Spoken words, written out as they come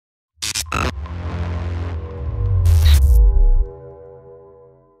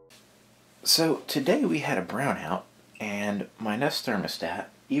So today we had a brownout, and my Nest thermostat,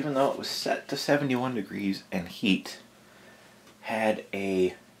 even though it was set to 71 degrees and heat, had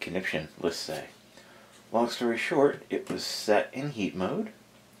a conniption, let's say. Long story short, it was set in heat mode.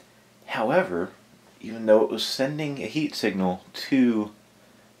 However, even though it was sending a heat signal to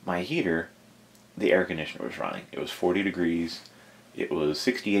my heater, the air conditioner was running. It was 40 degrees, it was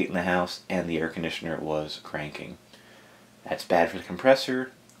 68 in the house, and the air conditioner was cranking. That's bad for the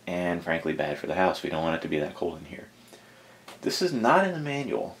compressor, and frankly bad for the house. We don't want it to be that cold in here. This is not in the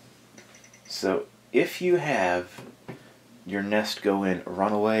manual, so if you have your Nest go in,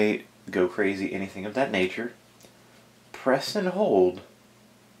 run away, go crazy, anything of that nature, press and hold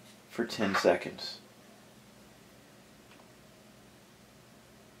for 10 seconds.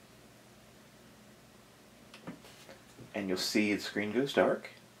 And you'll see the screen goes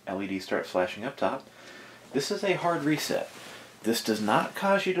dark, LED starts flashing up top. This is a hard reset. This does not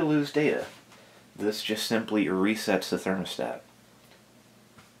cause you to lose data. This just simply resets the thermostat.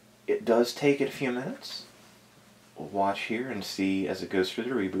 It does take it a few minutes. We'll watch here and see as it goes through the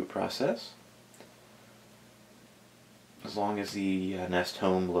reboot process. As long as the Nest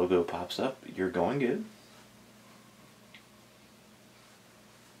Home logo pops up, you're going good.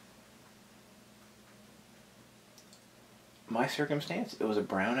 My circumstance, it was a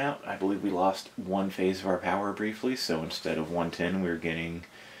brownout. I believe we lost one phase of our power briefly, so instead of 110 we were getting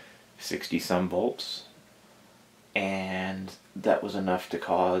 60 some volts, and that was enough to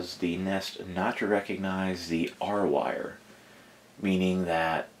cause the Nest not to recognize the R wire, meaning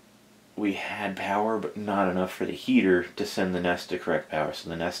that we had power but not enough for the heater to send the Nest to correct power, so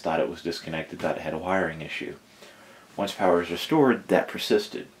the Nest thought it was disconnected, thought it had a wiring issue. Once power was restored, that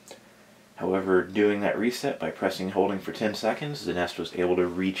persisted. However, doing that reset by pressing and holding for 10 seconds, the Nest was able to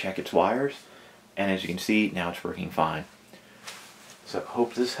recheck its wires, and as you can see, now it's working fine. So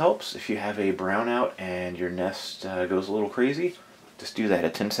hope this helps. If you have a brownout and your Nest goes a little crazy, just do that, a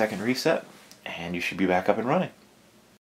 10-second reset, and you should be back up and running.